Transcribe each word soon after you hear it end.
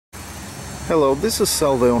Hello, this is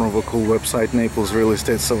Sal, the owner of a cool website,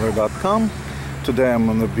 NaplesRealEstateSeller.com. Today I'm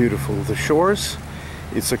on the beautiful The Shores.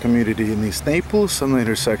 It's a community in East Naples, on the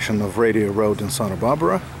intersection of Radio Road and Santa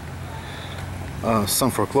Barbara.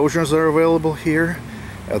 Some foreclosures are available here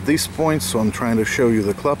at this point, so I'm trying to show you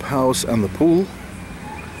the clubhouse and the pool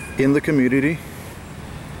in the community.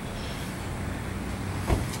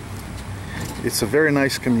 It's a very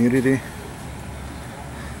nice community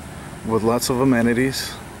with lots of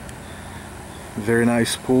amenities. Very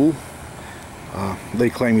nice pool. They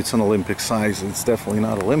claim it's an Olympic size. It's definitely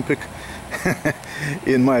not Olympic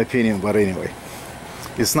in my opinion, but anyway,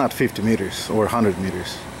 it's not 50 meters or 100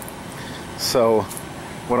 meters. So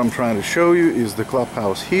what I'm trying to show you is the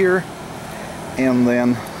clubhouse here, and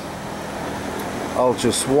then I'll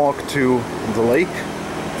just walk to the lake.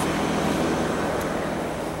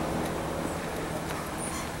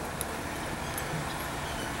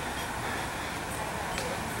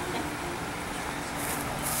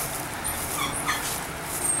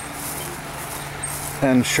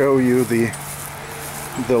 And show you the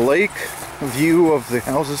lake view of the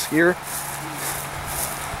houses here,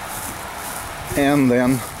 and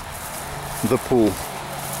then the pool.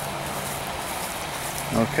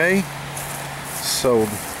 Okay, so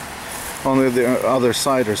on the other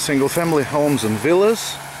side are single-family homes and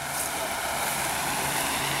villas.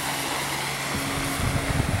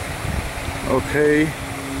 Okay,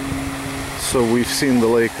 so we've seen the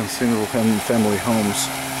lake and single-family homes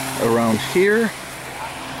around here.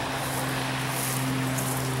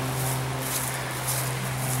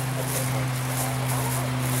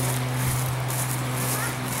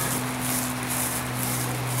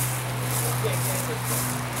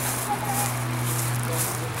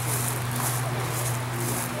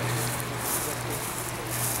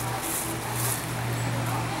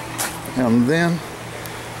 And then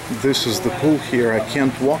this is the pool here. I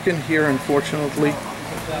can't walk in here, unfortunately,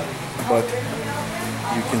 but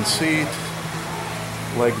you can see it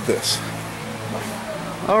like this.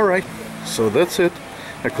 Alright, so that's it.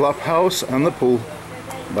 A clubhouse and the pool.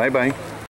 Bye bye.